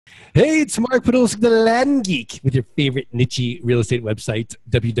Hey, it's Mark Podolsky, the Land Geek, with your favorite niche real estate website,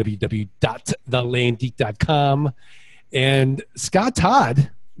 www.thelandgeek.com. And Scott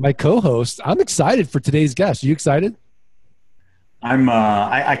Todd, my co-host. I'm excited for today's guest. Are you excited?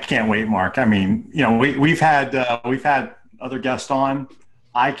 I can't wait, Mark. I mean, we've had other guests on.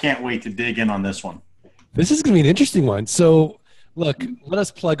 I can't wait to dig in on this one. This is going to be an interesting one. So, look, let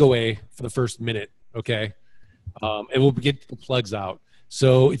us plug away for the first minute, okay? And we'll get the plugs out.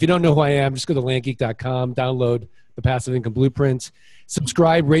 So if you don't know who I am, just go to landgeek.com, download the Passive Income Blueprint,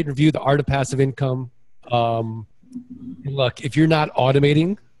 subscribe, rate, and review The Art of Passive Income. And look, if you're not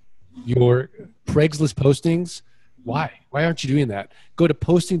automating your Craigslist postings, why? Why aren't you doing that? Go to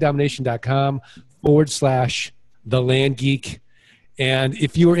postingdomination.com/The Land Geek. And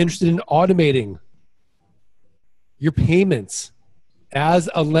if you are interested in automating your payments as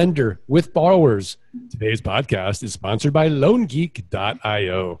a lender with borrowers, today's podcast is sponsored by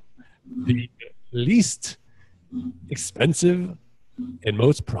LoanGeek.io, the least expensive and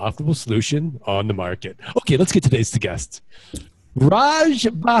most profitable solution on the market. Okay, let's get today's guest. Raj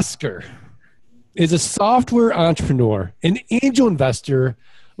Bhaskar is a software entrepreneur, an angel investor.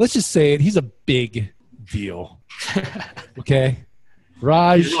 Let's just say it, he's a big deal. Okay?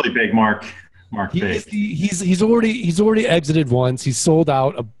 Raj. He's really big, Mark. He's already exited once. He's sold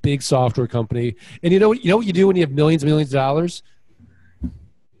out a big software company. And you know what you do when you have millions and millions of dollars? You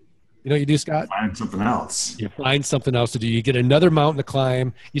know what you do, Scott? Find something else. You find something else to do. You get another mountain to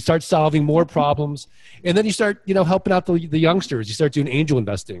climb. You start solving more problems. And then you start, helping out the youngsters. You start doing angel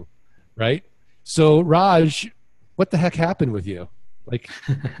investing, right? So, Raj, what the heck happened with you?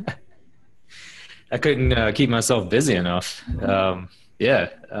 I couldn't keep myself busy enough.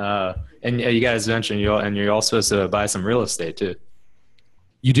 And you guys mentioned you're all supposed to buy some real estate too.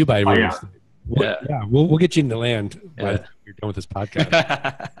 You do buy real estate. Yeah. We'll get you into land by the time you're done with this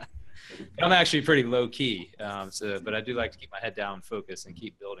podcast. I'm actually pretty low key, but I do like to keep my head down, focus, and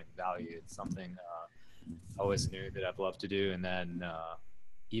keep building value. It's something I always knew that I've loved to do. And then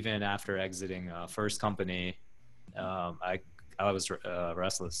even after exiting first company, I was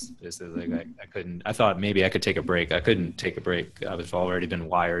restless. Basically, I couldn't. I thought maybe I could take a break. I couldn't take a break. I've already been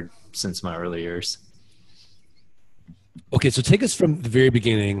wired since my early years. Okay, so take us from the very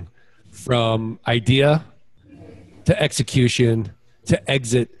beginning, from idea to execution to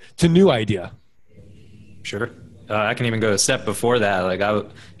exit to new idea. Sure. I can even go a step before that. Like I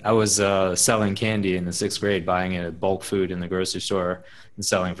was selling candy in the 6th grade, buying it at bulk food in the grocery store and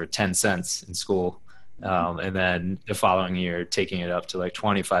selling for 10 cents in school. And then the following year, taking it up to like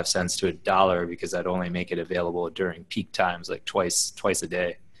 25 cents to $1 because I'd only make it available during peak times, like twice a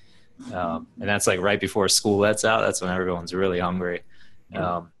day. And that's like right before school lets out. That's when everyone's really hungry.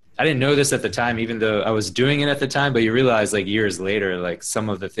 I didn't know this at the time, even though I was doing it at the time, but you realize like years later, like some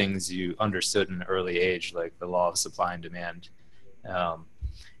of the things you understood in an early age, like the law of supply and demand.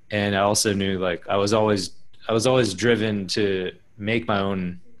 And I also knew like I was always driven to make my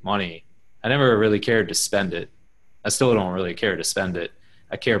own money. I never really cared to spend it. I still don't really care to spend it.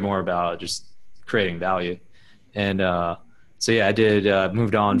 I care more about just creating value. And so yeah, I did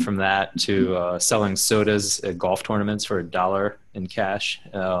moved on from that to selling sodas at golf tournaments for $1 in cash.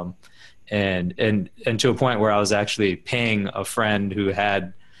 And to a point where I was actually paying a friend who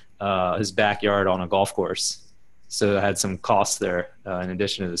had his backyard on a golf course. So I had some costs there in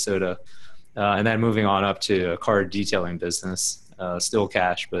addition to the soda. And then moving on up to a car detailing business. Still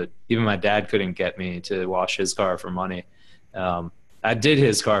cash, but even my dad couldn't get me to wash his car for money. I did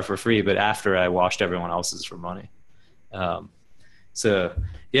his car for free, but after I washed everyone else's for money. So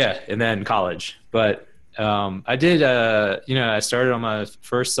yeah, and then college. But I did, I started on my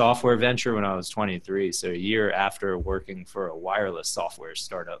first software venture when I was 23. So a year after working for a wireless software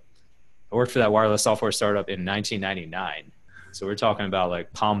startup. I worked for that wireless software startup in 1999. So we're talking about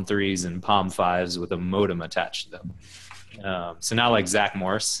like Palm 3s and Palm 5s with a modem attached to them. So not like Zach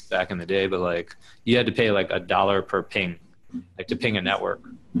Morris back in the day, but like you had to pay like $1 per ping, like to ping a network.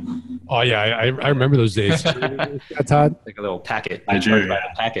 Oh yeah, I remember those days. Todd? Like a little packet. I do. By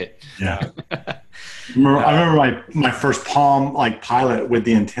the packet. Yeah. I remember my first Palm like Pilot with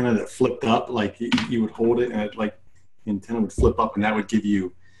the antenna that flipped up. Like you would hold it and it, like the antenna would flip up, and that would give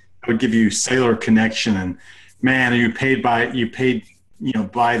you cellular connection. And man, you paid by the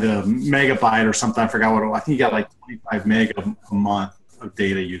megabyte or something. I forgot what it was. I think you got like 25 meg a month of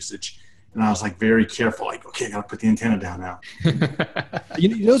data usage. And I was like very careful, like, okay, I got to put the antenna down now. You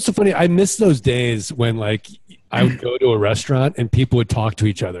know what's so funny? I miss those days when like I would go to a restaurant and people would talk to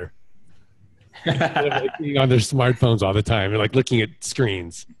each other. Instead of like being on their smartphones all the time and like looking at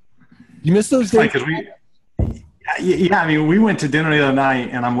screens. You miss those days? Like, Yeah, I mean, we went to dinner the other night,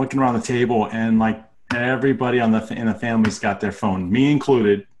 and I'm looking around the table, and like everybody in the family's got their phone, me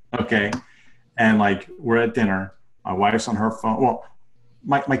included. Okay, and like we're at dinner, my wife's on her phone. Well,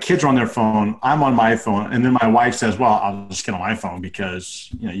 my kids are on their phone, I'm on my phone, and then my wife says, "Well, I'll just get on my phone because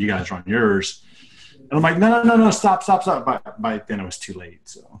you guys are on yours." And I'm like, "No, stop!" But by then it was too late,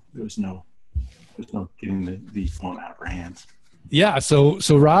 so there's no getting the phone out of our hands. Yeah. So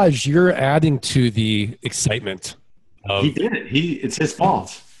Raj, you're adding to the excitement. He did it. It's his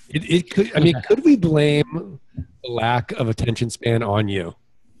fault. It could. I mean, could we blame the lack of attention span on you?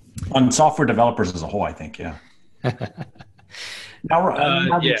 On software developers as a whole, I think. Yeah.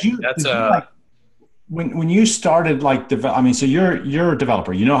 Now, did you like, when you started like I mean, so you're a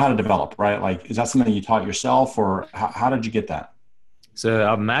developer. You know how to develop, right? Like, is that something you taught yourself, or how did you get that? So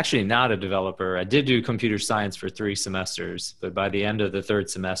I'm actually not a developer. I did do computer science for 3 semesters, but by the end of the 3rd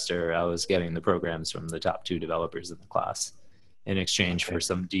semester, I was getting the programs from the top 2 developers in the class in exchange for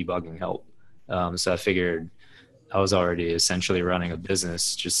some debugging help. So I figured I was already essentially running a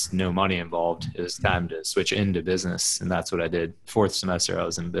business, just no money involved. It was time to switch into business, and that's what I did. 4th semester, I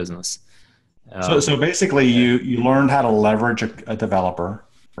was in business. So basically, you learned how to leverage a developer,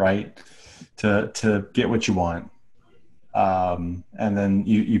 right, to get what you want. And then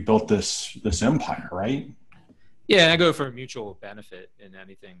you built this empire, right? Yeah, I go for a mutual benefit in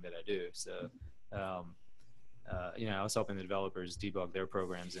anything that I do. So, I was helping the developers debug their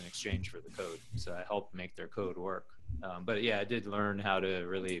programs in exchange for the code. So I helped make their code work. But yeah, I did learn how to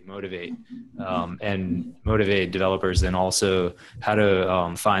really motivate developers, and also how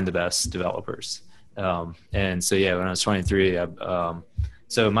to find the best developers. And so, yeah, when I was 23,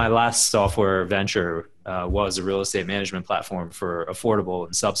 so my last software venture was a real estate management platform for affordable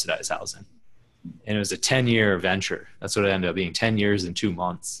and subsidized housing. And it was a 10-year venture. That's what it ended up being, 10 years and 2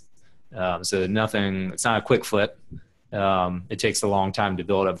 months. So it's not a quick flip. It takes a long time to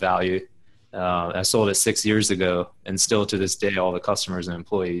build up value. I sold it 6 years ago, and still to this day, all the customers and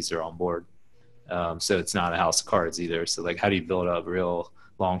employees are on board. So it's not a house of cards either. So like, how do you build up real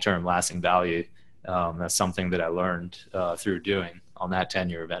long-term lasting value? That's something that I learned through doing on that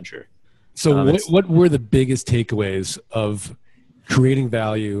 10-year venture. So what were the biggest takeaways of creating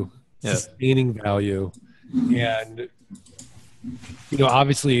value, sustaining value, and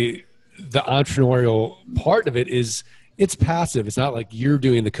obviously the entrepreneurial part of it is it's passive. It's not like you're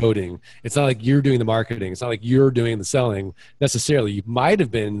doing the coding. It's not like you're doing the marketing. It's not like you're doing the selling necessarily. You might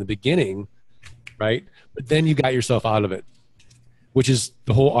have been in the beginning, right? But then you got yourself out of it, which is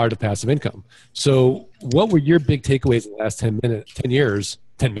the whole art of passive income. So what were your big takeaways in the last 10 years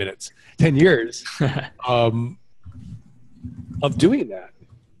of doing that?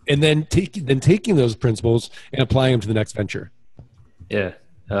 And then taking those principles and applying them to the next venture? Yeah.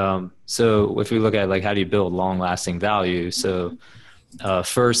 So if we look at like, how do you build long lasting value? So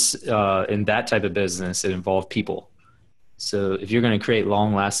first, in that type of business, it involved people. So if you're going to create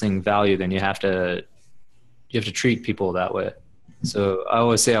long lasting value, then you have to treat people that way. So I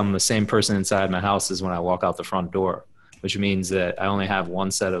always say I'm the same person inside my house as when I walk out the front door, which means that I only have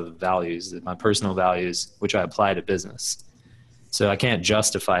one set of values, my personal values, which I apply to business. So I can't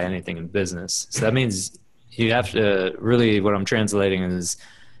justify anything in business. So that means you have to really, what I'm translating is,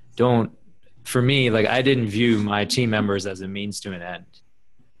 for me, like, I didn't view my team members as a means to an end.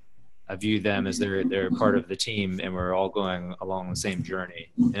 I view them as they're part of the team, and we're all going along the same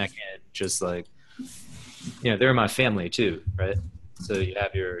journey. And I can't just like, they're my family too, right? So you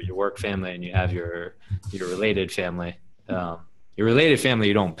have your work family, and you have your related family. Your related family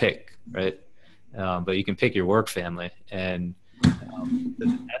you don't pick, right? But you can pick your work family, and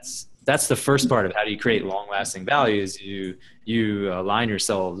that's the first part of how do you create long-lasting values. You align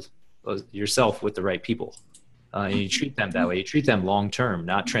yourself with the right people, and you treat them that way. You treat them long-term,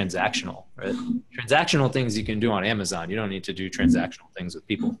 not transactional, right? Transactional things you can do on Amazon. You don't need to do transactional things with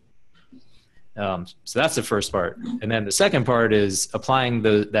people. So that's the first part. And then the second part is applying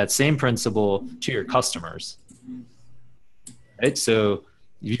that same principle to your customers, right? So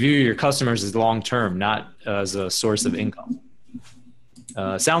you view your customers as long-term, not as a source of income.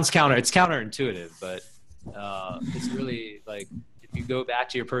 It's counterintuitive, but it's really like, if you go back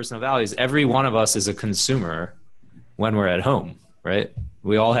to your personal values, every one of us is a consumer when we're at home, right?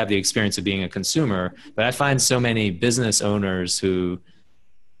 We all have the experience of being a consumer, but I find so many business owners who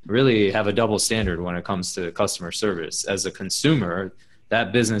really have a double standard when it comes to customer service. As a consumer,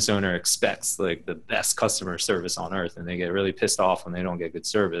 that business owner expects like the best customer service on earth, and they get really pissed off when they don't get good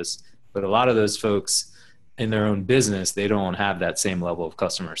service. But a lot of those folks in their own business, they don't have that same level of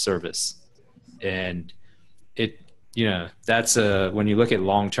customer service. And that's when you look at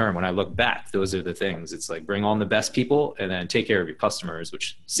long term, when I look back, those are the things. It's like bring on the best people and then take care of your customers,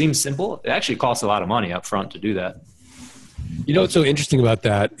 which seems simple. It actually costs a lot of money up front to do that. What's so interesting about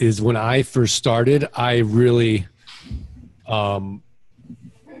that is when I first started, I really,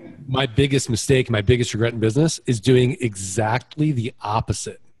 my biggest mistake, my biggest regret in business is doing exactly the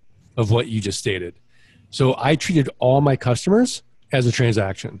opposite of what you just stated. So I treated all my customers as a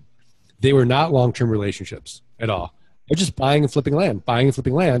transaction. They were not long-term relationships at all. They're just buying and flipping land.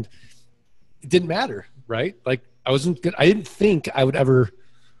 It didn't matter, right? Like I didn't think I would ever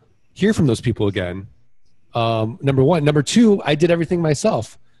hear from those people again. Number one. Number two, I did everything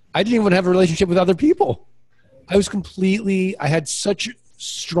myself. I didn't even have a relationship with other people. I had such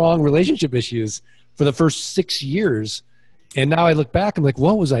strong relationship issues for the first 6 years. And now I look back, I'm like,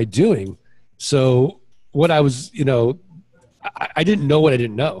 what was I doing? So what I was, I didn't know what I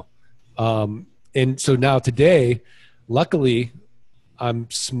didn't know. And so now today, luckily, I'm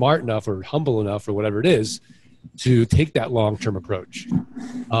smart enough or humble enough or whatever it is to take that long-term approach.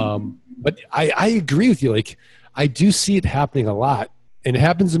 But I agree with you. Like, I do see it happening a lot, and it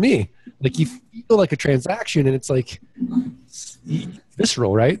happens to me. Like, you feel like a transaction, and it's like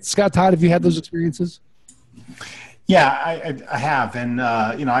visceral, right? Scott, Todd, have you had those experiences? Yeah, I have. And,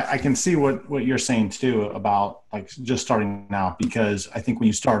 I can see what you're saying too about like just starting out, because I think when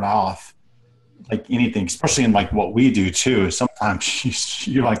you start off, like anything, especially in like what we do too, sometimes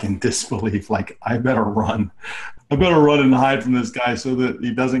you're like in disbelief, like I better run and hide from this guy so that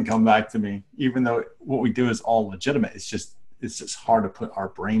he doesn't come back to me, even though what we do is all legitimate. It's just hard to put our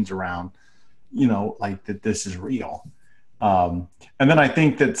brains around, like that this is real. And then I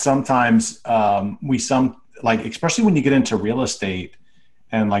think that sometimes like, especially when you get into real estate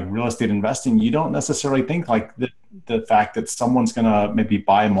and like real estate investing, you don't necessarily think like the fact that someone's going to maybe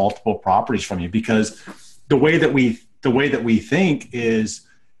buy multiple properties from you, because the way that we think is,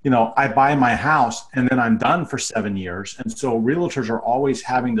 I buy my house and then I'm done for 7 years. And so realtors are always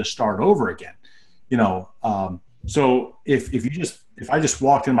having to start over again, so if I just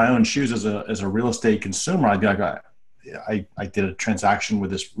walked in my own shoes as a real estate consumer, I'd be like, I did a transaction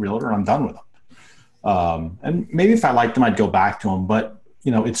with this realtor and I'm done with them. And maybe if I liked them, I'd go back to them. But,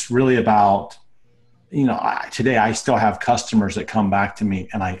 it's really about, today I still have customers that come back to me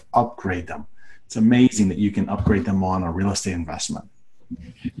and I upgrade them. It's amazing that you can upgrade them on a real estate investment.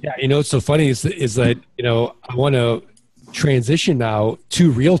 Yeah. What's so funny is that, I want to transition now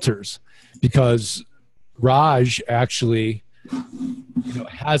to realtors, because Raj actually,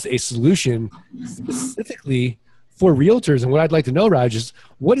 has a solution specifically for realtors. And what I'd like to know, Raj, is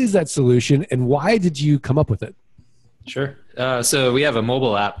what is that solution and why did you come up with it? Sure. So we have a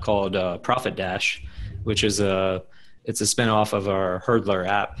mobile app called Profit Dash, which is it's a spinoff of our Hurdlr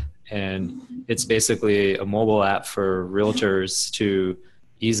app. And it's basically a mobile app for realtors to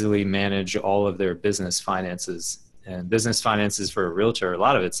easily manage all of their business finances. And business finances for a realtor, a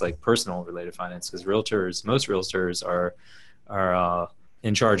lot of it's like personal related finance, because most realtors are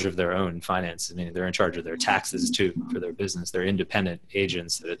in charge of their own finances. I mean, they're in charge of their taxes too for their business. They're independent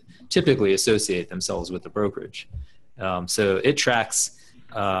agents that typically associate themselves with the brokerage. So it tracks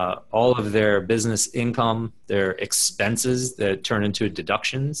all of their business income, their expenses that turn into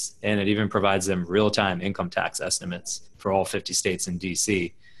deductions, and it even provides them real-time income tax estimates for all 50 states and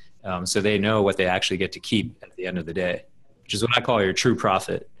DC. So they know what they actually get to keep at the end of the day, which is what I call your true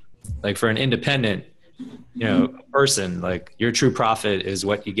profit. Like for an independent, person, like your true profit is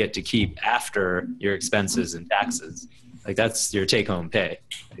what you get to keep after your expenses and taxes. Like that's your take-home pay.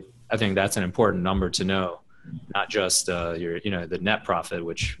 I think that's an important number to know. Not just the net profit,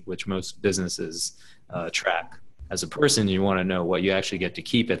 which most businesses track. As a person, you want to know what you actually get to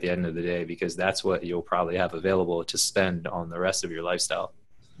keep at the end of the day, because that's what you'll probably have available to spend on the rest of your lifestyle.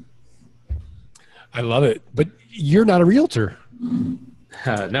 I love it, but you're not a realtor. No,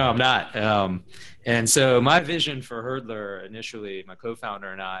 I'm not. And so my vision for Hurdlr initially, my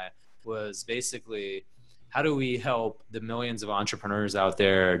co-founder and I, was basically, how do we help the millions of entrepreneurs out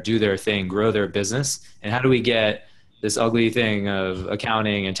there do their thing, grow their business? And how do we get this ugly thing of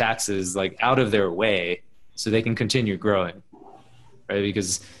accounting and taxes like out of their way so they can continue growing, right?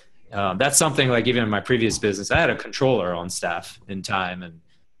 Because that's something like even in my previous business, I had a controller on staff in time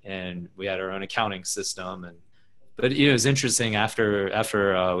and we had our own accounting system. But it was interesting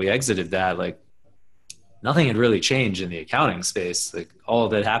after we exited that, like nothing had really changed in the accounting space. Like all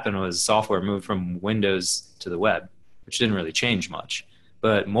that happened was software moved from Windows to the web, which didn't really change much.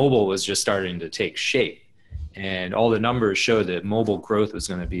 But mobile was just starting to take shape. And all the numbers showed that mobile growth was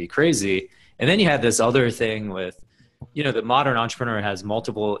going to be crazy. And then you had this other thing with the modern entrepreneur has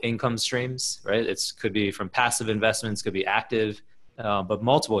multiple income streams, right? Could be from passive investments, could be active, but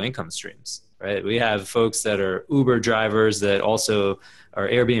multiple income streams, right? We have folks that are Uber drivers that also are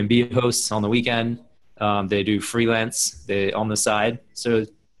Airbnb hosts on the weekend. They do freelance on the side. So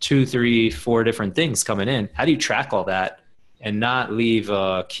 2, 3, 4 different things coming in. How do you track all that and not leave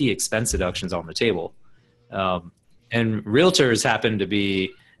key expense deductions on the table? And realtors happen to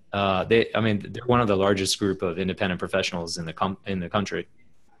be, they're one of the largest group of independent professionals in the country.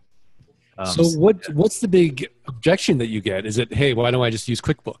 So what's the big objection that you get? Is it, hey, why don't I just use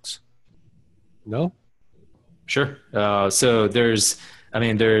QuickBooks? No? Sure. So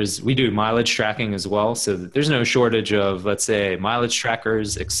we do mileage tracking as well. So there's no shortage of, let's say, mileage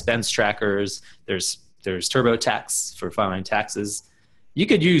trackers, expense trackers. There's TurboTax for filing taxes. You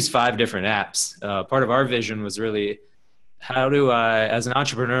could use 5 different apps. Part of our vision was really, how do I, as an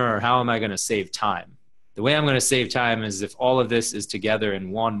entrepreneur, how am I going to save time? The way I'm going to save time is if all of this is together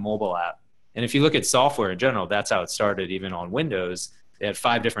in one mobile app. And if you look at software in general, that's how it started. Even on Windows, they had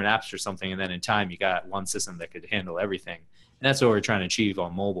 5 different apps or something. And then in time, you got one system that could handle everything. And that's what we're trying to achieve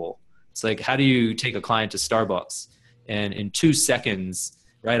on mobile. It's like, how do you take a client to Starbucks and in 2 seconds,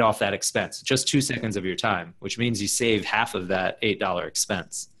 write off that expense, just 2 seconds of your time, which means you save half of that $8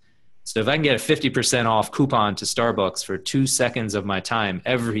 expense. So if I can get a 50% off coupon to Starbucks for 2 seconds of my time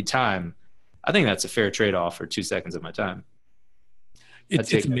every time, I think that's a fair trade-off for 2 seconds of my time.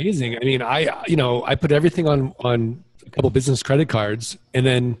 It's amazing. I mean, I put everything on a couple business credit cards, and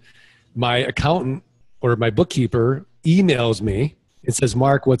then my accountant or my bookkeeper emails me and says,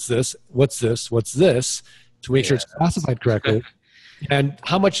 Mark, what's this? What's this? What's this? To make sure it's classified correctly. And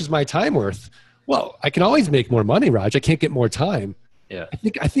how much is my time worth? Well, I can always make more money, Raj. I can't get more time. Yeah.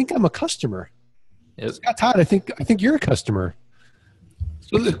 I think I'm a customer. Yep. Scott Todd, I think you're a customer.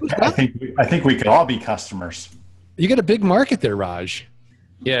 So I think we could all be customers. You got a big market there, Raj.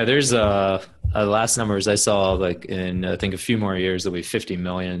 Yeah, there's last numbers I saw, like in I think a few more years, there'll be 50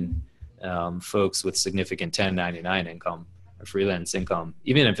 million folks with significant 1099 income or freelance income.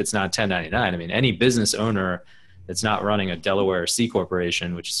 Even if it's not 1099, I mean, any business owner that's not running a Delaware C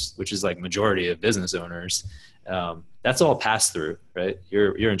corporation, which is like majority of business owners, that's all pass through, right?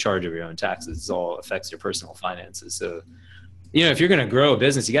 You're in charge of your own taxes. It all affects your personal finances. So, if you're going to grow a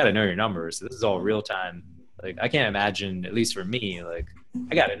business, you got to know your numbers. This is all real time. Like, I can't imagine, at least for me, like,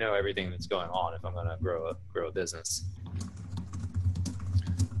 I got to know everything that's going on if I'm going to grow a business.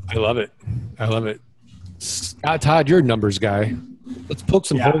 I love it. Scott Todd, you're a numbers guy. Let's poke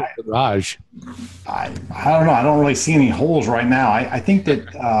some holes with Raj. I don't know. I don't really see any holes right now. I think that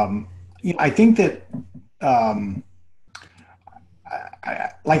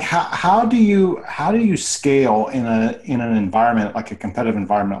how do you scale in an environment like a competitive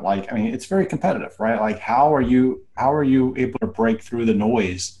environment? Like, I mean, it's very competitive, right? Like, how are you able to break through the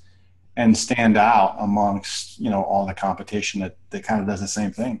noise and stand out amongst all the competition that kind of does the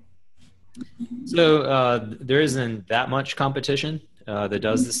same thing? So there isn't that much competition that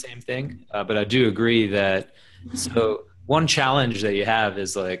does the same thing, but I do agree that. So one challenge that you have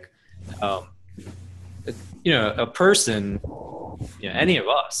is like, a person. Any of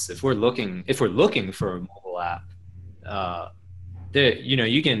us, if we're looking for a mobile app,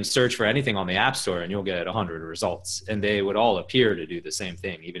 you can search for anything on the App Store and you'll get 100 results, and they would all appear to do the same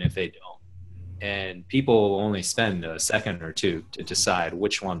thing, even if they don't. And people will only spend a second or two to decide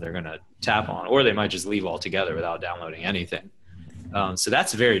which one they're going to tap on, or they might just leave altogether without downloading anything. So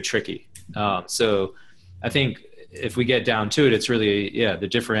that's very tricky. So I think if we get down to it, it's really, the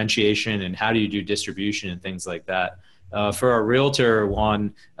differentiation and how do you do distribution and things like that. For our realtor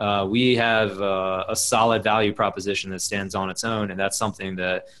one, we have a solid value proposition that stands on its own. And that's something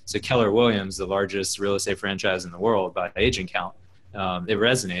so Keller Williams, the largest real estate franchise in the world by agent count, it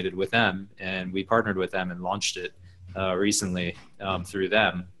resonated with them, and we partnered with them and launched it recently through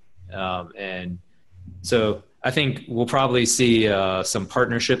them. And so I think we'll probably see some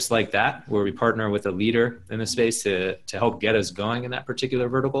partnerships like that, where we partner with a leader in the space to help get us going in that particular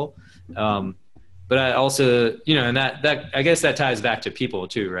vertical. But I also, and that I guess that ties back to people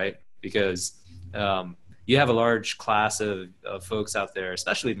too, right? Because you have a large class of folks out there,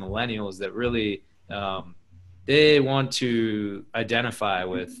 especially millennials, that really they want to identify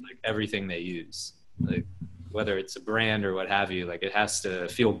with like everything they use, like whether it's a brand or what have you. Like, it has to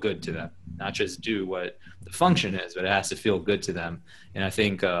feel good to them, not just do what the function is, but it has to feel good to them. And I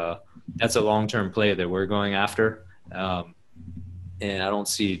think that's a long-term play that we're going after. And I don't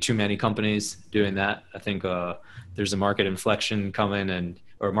see too many companies doing that. I think there's a market inflection coming,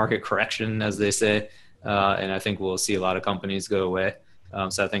 or market correction, as they say. And I think we'll see a lot of companies go away.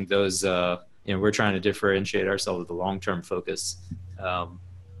 So I think those we're trying to differentiate ourselves with a long-term focus.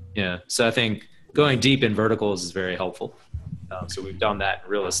 So I think going deep in verticals is very helpful. So we've done that in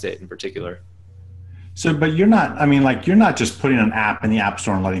real estate in particular. So, but you're not, I mean, like, you're not just putting an app in the app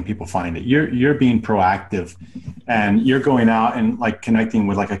store and letting people find it. You're being proactive, and you're going out and like connecting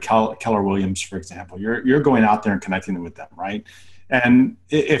with like a Keller Williams, for example. You're going out there and connecting with them, right? And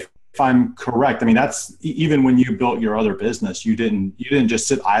if I'm correct, I mean, that's even when you built your other business, you didn't just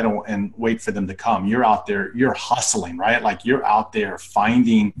sit idle and wait for them to come. You're out there, you're hustling, right? Like, you're out there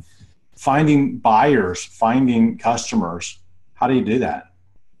finding buyers, finding customers. How do you do that?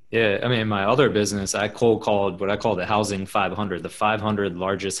 Yeah, I mean, in my other business, I cold called what I call the Housing 500, the 500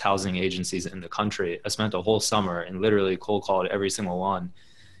 largest housing agencies in the country. I spent a whole summer and literally cold called every single one.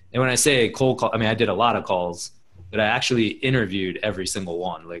 And when I say cold call, I mean, I did a lot of calls, but I actually interviewed every single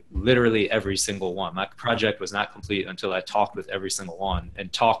one, like literally every single one. My project was not complete until I talked with every single one,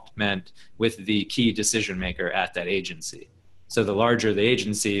 and talked meant with the key decision maker at that agency. So the larger the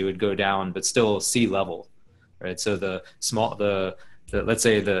agency would go down, but still C-level, right? So let's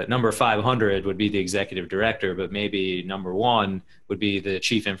say the number 500 would be the executive director, but maybe number 1 would be the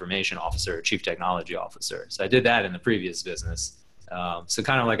chief information officer, chief technology officer. So I did that in the previous business. So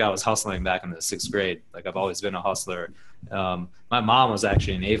kind of like I was hustling back in the 6th grade. Like, I've always been a hustler. My mom was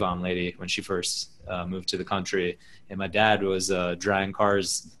actually an Avon lady when she first moved to the country. And my dad was drying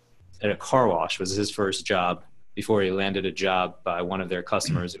cars at a car wash, was his first job before he landed a job by one of their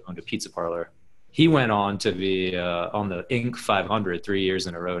customers who owned a pizza parlor. He went on to be on the Inc. 500 3 years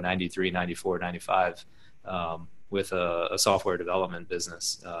in a row, 93, 94, 95, with a software development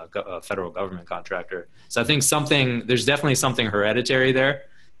business, a federal government contractor. So I think there's definitely something hereditary there.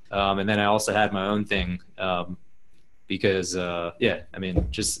 And then I also had my own thing because, I mean,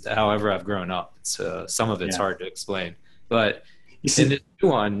 just however I've grown up, some of it's hard to explain. But in this new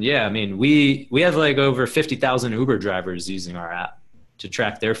one, I mean, we have like over 50,000 Uber drivers using our app to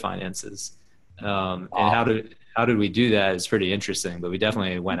track their finances. And how did we do that is pretty interesting, but we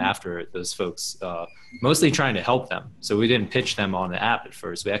definitely went after those folks, mostly trying to help them. So we didn't pitch them on the app at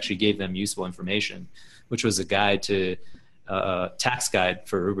first. We actually gave them useful information, which was a guide to tax guide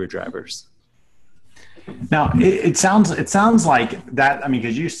for Uber drivers. Now it sounds like that. I mean,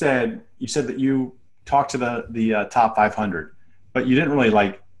 because you said that you talked to the top 500, but you didn't really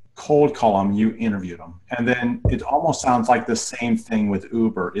like cold call them. You interviewed them, and then it almost sounds like the same thing with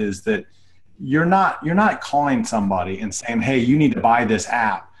Uber is that you're not calling somebody and saying, hey, you need to buy this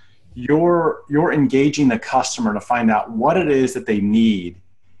app. You're engaging the customer to find out what it is that they need.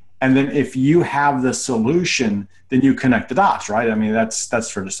 And then if you have the solution, then you connect the dots, right? I mean, that's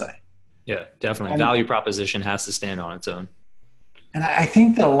fair to say. Yeah, definitely. Value proposition has to stand on its own. And I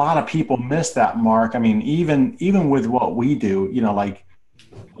think that a lot of people miss that mark. I mean, even with what we do, like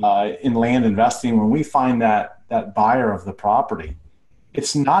in land investing, when we find that buyer of the property,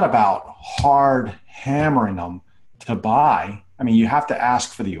 it's not about hard hammering them to buy. I mean, you have to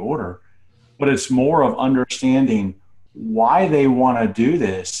ask for the order, but it's more of understanding why they want to do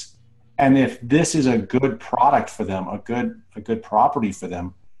this, and if this is a good product for them, a good property for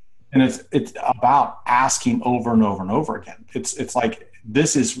them. And it's about asking over and over and over again. It's like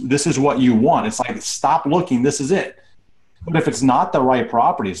this is what you want. It's like, stop looking. This is it. But if it's not the right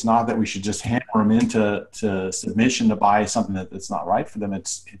property, it's not that we should just hammer them into submission to buy something that's not right for them.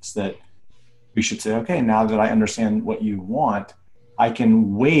 It's that we should say, okay, now that I understand what you want, I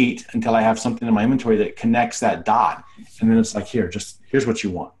can wait until I have something in my inventory that connects that dot. And then it's like, here's what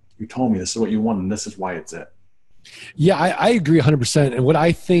you want. You told me this is what you want, and this is why it's it. Yeah, I agree 100%. And what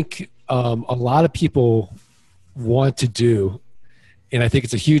I think a lot of people want to do, and I think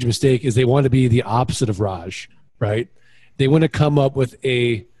it's a huge mistake, is they want to be the opposite of Raj, right? They want to come up with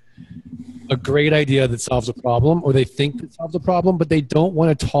a great idea that solves a problem, or they think that solves a problem, but they don't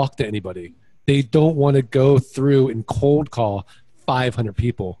want to talk to anybody. They don't want to go through and cold call 500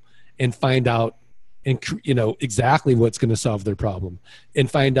 people and find out exactly what's going to solve their problem,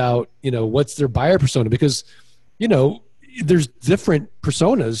 and find out what's their buyer persona, because there's different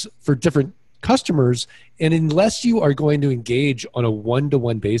personas for different customers, and unless you are going to engage on a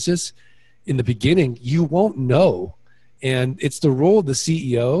one-to-one basis in the beginning, you won't know. And it's the role of the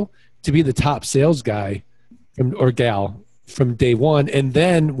CEO to be the top sales guy or gal from day one. And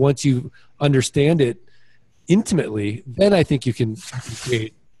then once you understand it intimately, then I think you can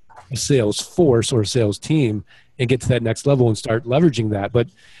create a sales force or a sales team and get to that next level and start leveraging that. But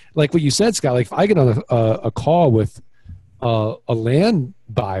like what you said, Scott, like if I get on a call with a land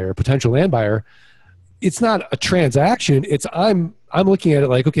buyer, potential land buyer, it's not a transaction. It's I'm looking at it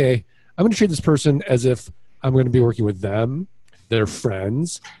like, okay, I'm going to treat this person as if I'm going to be working with them, their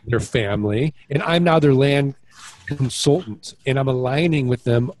friends, their family, and I'm now their land consultant, and I'm aligning with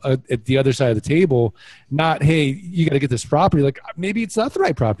them at the other side of the table. Not, hey, you got to get this property. Like maybe it's not the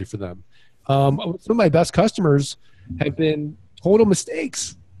right property for them. Some of my best customers have been total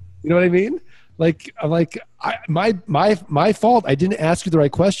mistakes. You know what I mean? Like, my fault. I didn't ask you the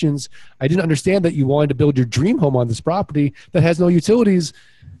right questions. I didn't understand that you wanted to build your dream home on this property that has no utilities.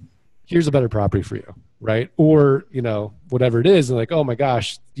 Here's a better property for you, right? Or, you know, whatever it is. And like, oh my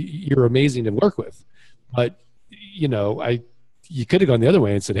gosh, you're amazing to work with. But, you know, you could have gone the other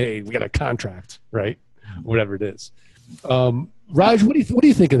way and said, hey, we got a contract, right? Whatever it is. Raj, what do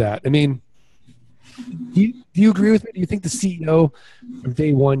you think of that? I mean, do you agree with me? Do you think the CEO from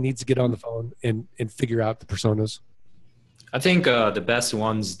day one needs to get on the phone and figure out the personas? I think the best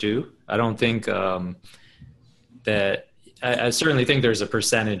ones do. I don't think that I certainly think there's a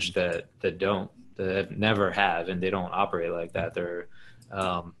percentage that don't, that never have, and they don't operate like that. They're,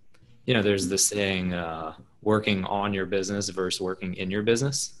 you know, there's this saying, working on your business versus working in your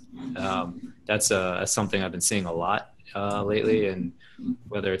business. That's something I've been seeing a lot lately. And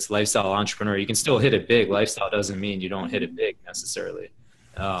whether it's lifestyle entrepreneur, you can still hit it big. Lifestyle doesn't mean you don't hit it big necessarily.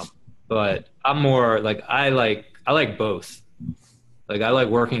 But I'm more like, I like both. Like I like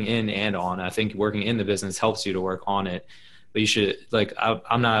working in and on. I think working in the business helps you to work on it, but you should, like,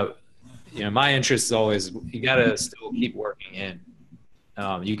 I'm not, you know, my interest is always, you got to still keep working in.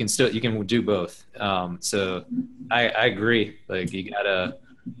 You can do both. So I agree. Like you gotta,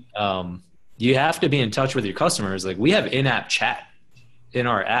 you have to be in touch with your customers. Like we have in-app chat in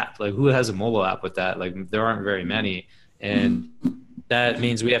our app. Like who has a mobile app with that? Like there aren't very many. And that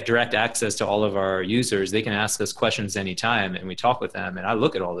means we have direct access to all of our users. They can ask us questions anytime and we talk with them. And I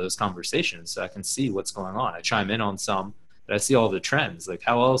look at all those conversations so I can see what's going on. I chime in on some, but I see all the trends. Like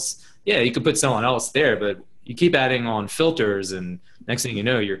how else? Yeah, you could put someone else there, but you keep adding on filters and next thing you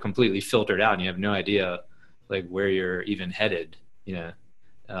know, you're completely filtered out and you have no idea like where you're even headed, you know,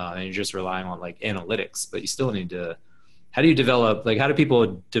 and you're just relying on like analytics, but you still need to, how do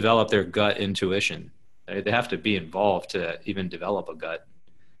people develop their gut intuition? They have to be involved to even develop a gut.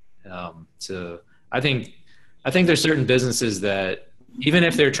 So I think there's certain businesses that even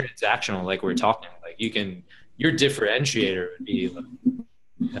if they're transactional, like we're talking, like your differentiator would be like,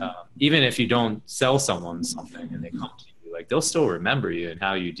 even if you don't sell someone something and they come to you, like they'll still remember you and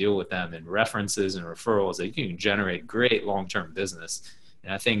how you deal with them and references and referrals. Like you can generate great long-term business.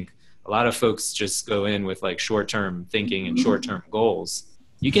 And I think a lot of folks just go in with like short-term thinking and short-term goals.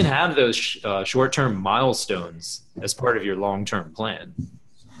 You can have those short-term milestones as part of your long-term plan.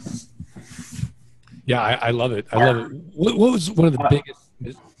 Yeah, I love it. I love it. What was one of the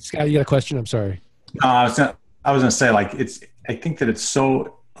biggest? Scott, you got a question? I'm sorry. I was gonna say, like, I think that it's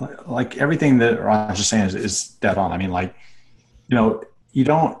so, like, everything that Raj is saying is dead on. I mean, like, you know, you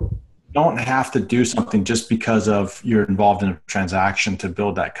don't have to do something just because of you're involved in a transaction to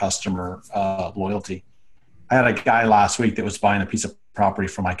build that customer loyalty. I had a guy last week that was buying a piece of property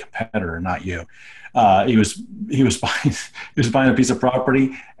from my competitor, not you. He was buying a piece of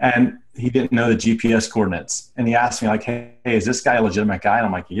property and he didn't know the GPS coordinates. And he asked me like, hey, is this guy a legitimate guy? And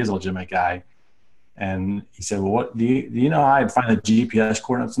I'm like, he is a legitimate guy. And he said, well, what do you know how I'd find the GPS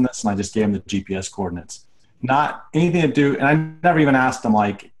coordinates in this? And I just gave him the GPS coordinates. Not anything to do. And I never even asked him,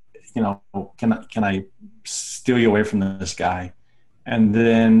 like, you know, can I steal you away from this guy? And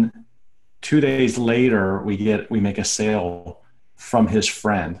then 2 days later, we make a sale from his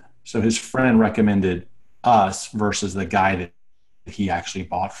friend. So his friend recommended us versus the guy that he actually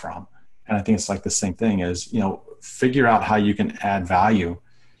bought from. And I think it's like the same thing as, you know, figure out how you can add value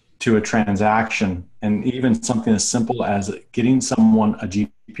to a transaction, and even something as simple as getting someone a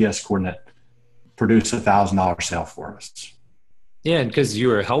GPS coordinate produce $1,000 sale for us. Yeah, and because you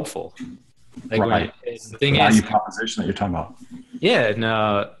were helpful. Like right. The thing value is, proposition that you're talking about. Yeah, and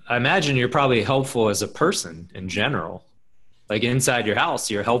I imagine you're probably helpful as a person in general. Like inside your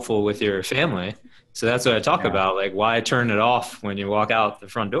house, you're helpful with your family. So that's what I talk about. Like, why turn it off when you walk out the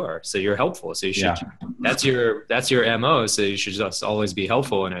front door? So you're helpful. So you should. Yeah. That's your MO. So you should just always be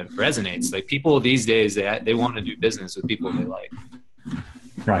helpful, and it resonates. Like people these days, they want to do business with people they like.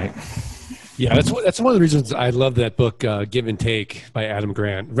 Right. Yeah, that's one of the reasons I love that book, Give and Take by Adam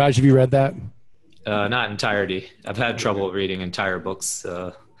Grant. Raj, have you read that? Not entirety. I've had trouble reading entire books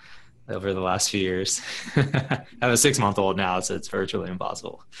over the last few years. I have a 6-month-old now, so it's virtually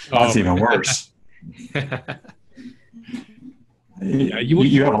impossible. That's even worse. Yeah,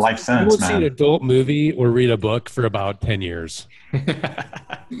 you have a life sentence, man. You won't see an adult movie or read a book for about 10 years.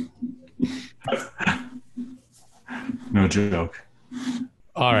 No joke.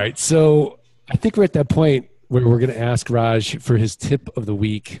 All right, so I think we're at that point where we're going to ask Raj for his tip of the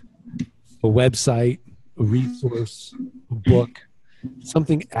week, a website, a resource, a book,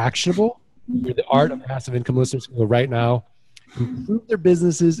 something actionable where the Art of Passive Income listeners can go right now, improve their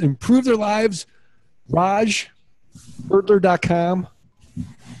businesses, improve their lives. Raj, Hurdlr.com. What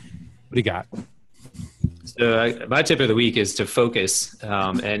do you got? So my tip of the week is to focus.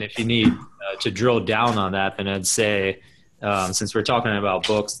 And if you need to drill down on that, then I'd say, since we're talking about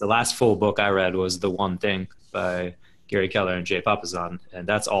books, the last full book I read was The One Thing by Gary Keller and Jay Papasan. And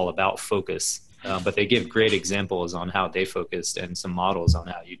that's all about focus. But they give great examples on how they focused and some models on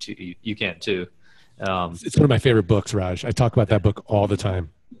how you can too. It's one of my favorite books, Raj. I talk about that book all the time.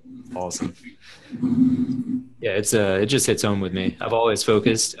 Awesome. Yeah, it just hits home with me. I've always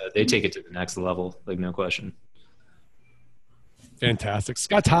focused. They take it to the next level, like no question. Fantastic.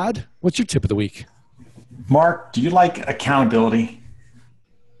 Scott Todd, what's your tip of the week? Mark, do you like accountability?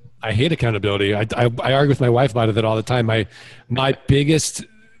 I hate accountability. I argue with my wife about it all the time. My biggest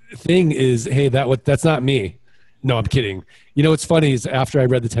thing is, hey, that's not me. No, I'm kidding. You know what's funny is after I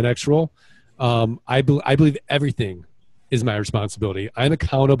read the 10X rule, I believe everything is my responsibility. I'm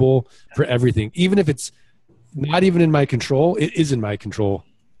accountable for everything, even if it's not even in my control. It is in my control,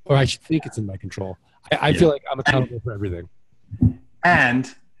 or I should think it's in my control. I feel like I'm accountable for everything. And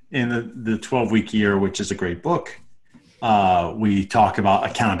in the 12-week year, which is a great book, we talk about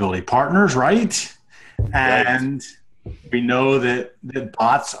accountability partners, right? And we know that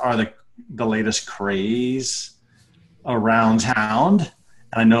bots are the latest craze around town.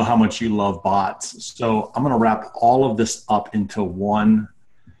 And I know how much you love bots. So I'm going to wrap all of this up into one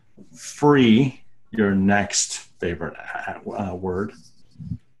free, your next favorite word,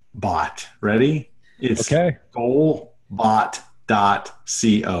 bot. Ready? It's okay. Goalbot.co.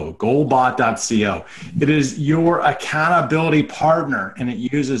 Goalbot.co. It is your accountability partner, and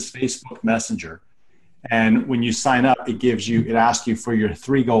it uses Facebook Messenger. And when you sign up, it asks you for your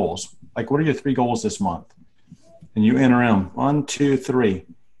 3 goals. Like, what are your 3 goals this month? And you enter them 1, 2, 3,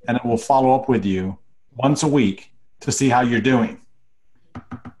 and it will follow up with you once a week to see how you're doing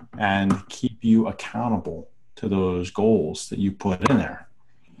and keep you accountable to those goals that you put in there.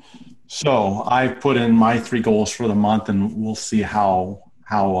 So I put in my 3 goals for the month, and we'll see how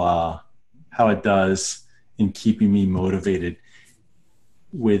it does in keeping me motivated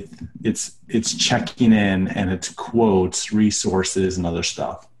with its checking in and its quotes, resources, and other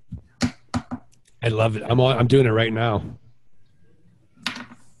stuff. I love it. I'm doing it right now.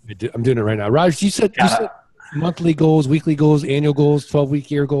 I'm doing it right now. Raj, you said monthly goals, weekly goals, annual goals,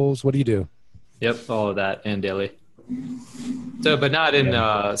 12-week year goals. What do you do? Yep, all of that and daily. So, but not in.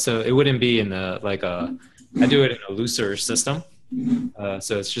 So it wouldn't be in the I do it in a looser system.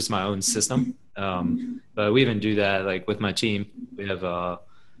 So it's just my own system. But we even do that like with my team. We have a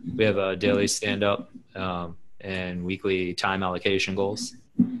daily stand up and weekly time allocation goals.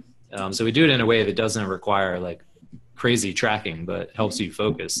 So we do it in a way that doesn't require like crazy tracking, but helps you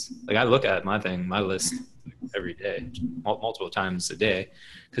focus. Like I look at my list every day, multiple times a day,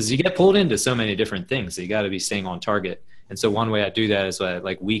 because you get pulled into so many different things. So you got to be staying on target. And so one way I do that is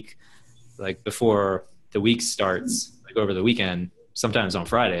like before the week starts, like over the weekend, sometimes on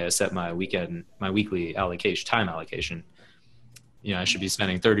Friday, I set my weekly time allocation. You know, I should be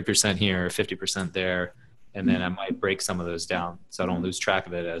spending 30% here, 50% there. And then I might break some of those down so I don't lose track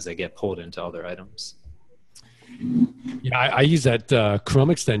of it as I get pulled into other items. Yeah, I use that Chrome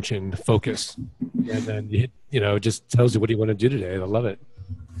extension, Focus. And then it just tells you what do you want to do today. I love it.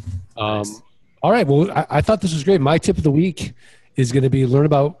 Nice. All right. Well, I thought this was great. My tip of the week is going to be learn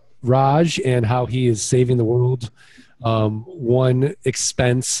about Raj and how he is saving the world one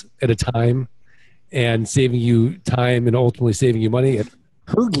expense at a time and saving you time and ultimately saving you money at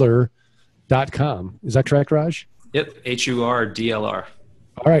Hurdlr.com. Is that correct, Raj? Yep. HURDLR.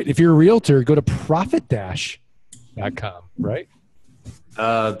 All right. If you're a realtor, go to profitdash.com, right?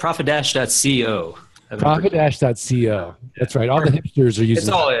 Profitdash.co. Profitdash.co. That's right. All the hipsters are using It's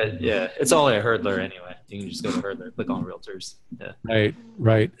all at Hurdlr anyway. You can just go to Hurdlr, click on realtors. Yeah.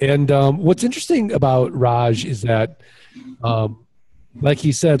 Right. And what's interesting about Raj is that, like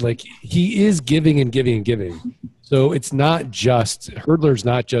he said, like he is giving and giving and giving. So it's not just, Hurdlr's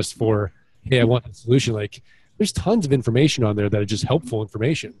not just for, hey, I want the solution. Like there's tons of information on there that are just helpful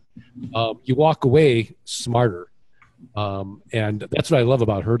information. You walk away smarter. And that's what I love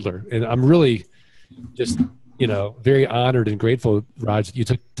about Hurdlr. And I'm really just, very honored and grateful, Raj, that you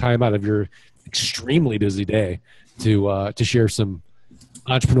took time out of your extremely busy day to share some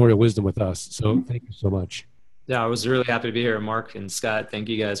entrepreneurial wisdom with us. So thank you so much. Yeah, I was really happy to be here. Mark and Scott, thank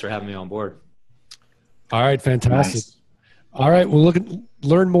you guys for having me on board. All right, fantastic. Nice. All right, well,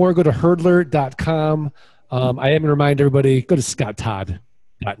 learn more. Go to Hurdlr.com. I am going to remind everybody, go to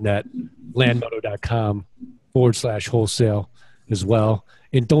scotttodd.net, landmoto.com/wholesale as well.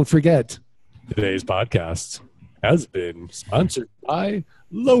 And don't forget, today's podcast has been sponsored by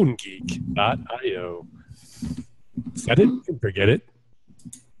loangeek.io. Set it and forget it.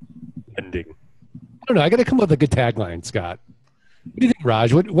 Ending. I don't know. I got to come up with a good tagline, Scott. What do you think,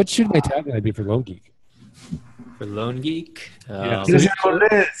 Raj? What should my tagline be for Loan Geek? For Loan Geek? He doesn't know what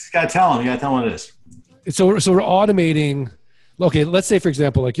it is. You got to tell him. You got to tell him what it is. So we're automating. Okay, let's say, for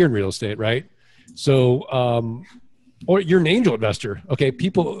example, like you're in real estate, right? So, or you're an angel investor. Okay,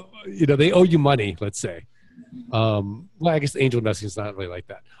 people, they owe you money, let's say. Well, I guess angel investing is not really like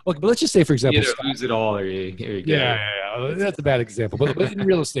that. Okay, but let's just say, for example, either lose it all or you get it. Yeah. That's a bad example. But in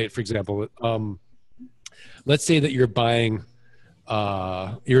real estate, for example, let's say that you're buying,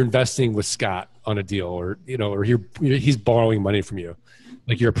 you're investing with Scott on a deal, or he's borrowing money from you,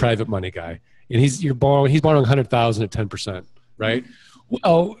 like you're a private money guy, and he's borrowing $100,000 at 10%, right?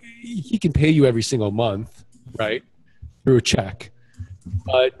 Well, he can pay you every single month, right, through a check.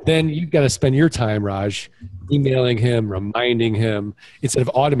 But then you've got to spend your time, Raj, emailing him, reminding him, instead of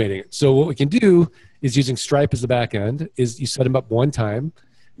automating it. So what we can do is, using Stripe as the back end, is you set him up one time,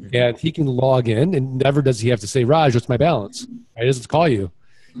 and he can log in, and never does he have to say, Raj, what's my balance? He doesn't call you.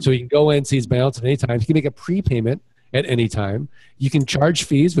 So he can go in, see his balance at any time. He can make a prepayment at any time. You can charge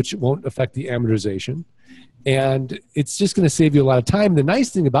fees, which won't affect the amortization. And it's just going to save you a lot of time. The nice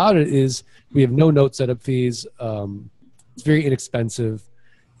thing about it is we have no note setup fees. It's very inexpensive,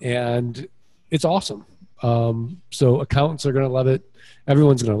 and it's awesome. So accountants are going to love it.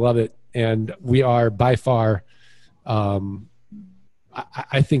 Everyone's going to love it. And we are by far, I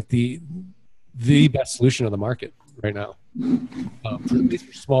think, the best solution on the market right now. At least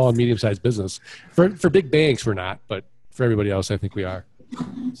for small and medium-sized business. For big banks, we're not, but for everybody else, I think we are.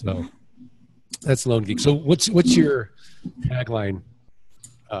 So that's Loan Geek. So what's your tagline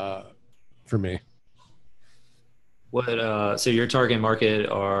for me? So your target market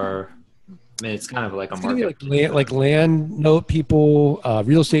are, I mean, it's kind of like a market. Like land note people,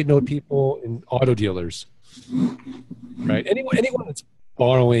 real estate note people, and auto dealers, right? Anyone that's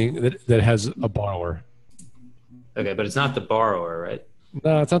borrowing that has a borrower. Okay, but it's not the borrower, right?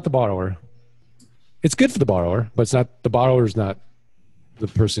 No, it's not the borrower. It's good for the borrower, but it's not, the borrower is not the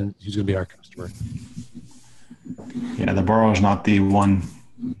person who's going to be our customer. Yeah, the borrower is not the one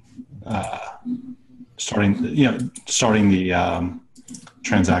starting the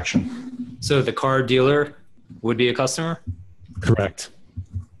transaction. So the car dealer would be a customer? Correct.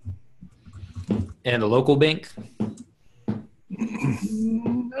 And the local bank?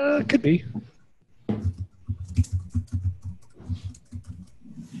 Could be.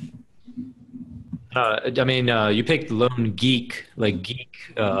 You picked Loan Geek, like geek,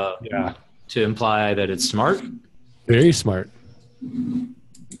 Yeah. to imply that it's smart. Very smart.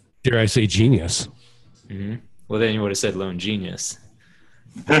 Dare I say genius? Mm-hmm. Well, then you would have said Loan Genius.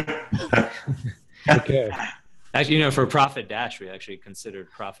 Okay. Actually, for Profit Dash, we actually considered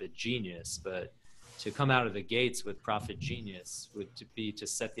Profit Genius, but to come out of the gates with Profit Genius would be to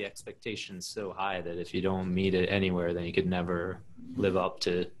set the expectations so high that if you don't meet it anywhere, then you could never live up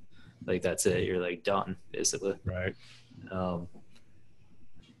to, like, that's it. You're like done, basically. Right.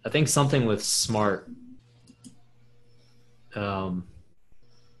 I think something with smart,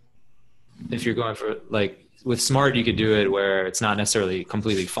 if you're going for, like, with smart, you could do it where it's not necessarily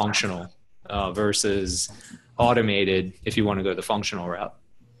completely functional, versus automated if you want to go the functional route.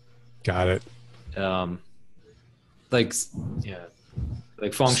 Got it. Like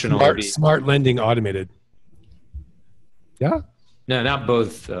functional would be smart lending automated. Yeah. No, not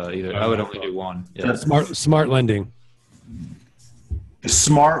both either. I would only do one. Yeah. Smart lending. The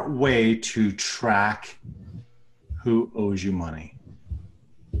smart way to track who owes you money.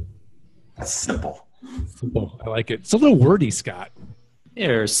 That's simple. Simple. I like it. It's a little wordy, Scott. Yeah,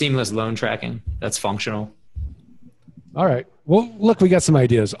 or seamless loan tracking. That's functional. All right. Well, look, we got some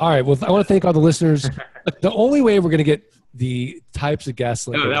ideas. All right. Well, I want to thank all the listeners. Look, the only way we're going to get the types of guests.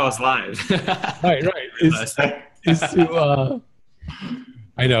 No, that was live. Right. Is to,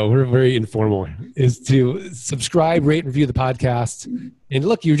 I know we're very informal, is to subscribe, rate, and review the podcast. And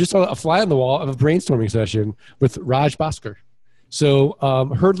look, you're just a fly on the wall of a brainstorming session with Raj Bhaskar. So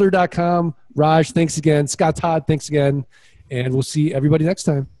Hurdlr.com, Raj, thanks again. Scott Todd, thanks again. And we'll see everybody next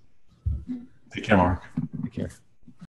time. Take care, Mark. Take care.